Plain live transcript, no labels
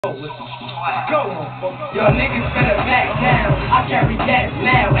Go. Yo, niggas better back down. I carry gas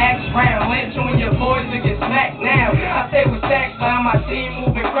now. Axe round. Lynch on your boys to get smacked now. I stay with stacks behind my team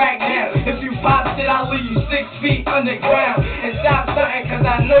moving crack now. If you pop shit, I'll leave you 6 feet underground. And stop stunting, cause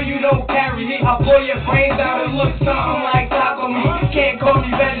I know you don't carry heat. I'll blow your brains out and look something like taco meat. Can't call me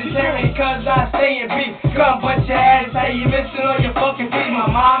vegetarian cause I stay in beef. Come put your ass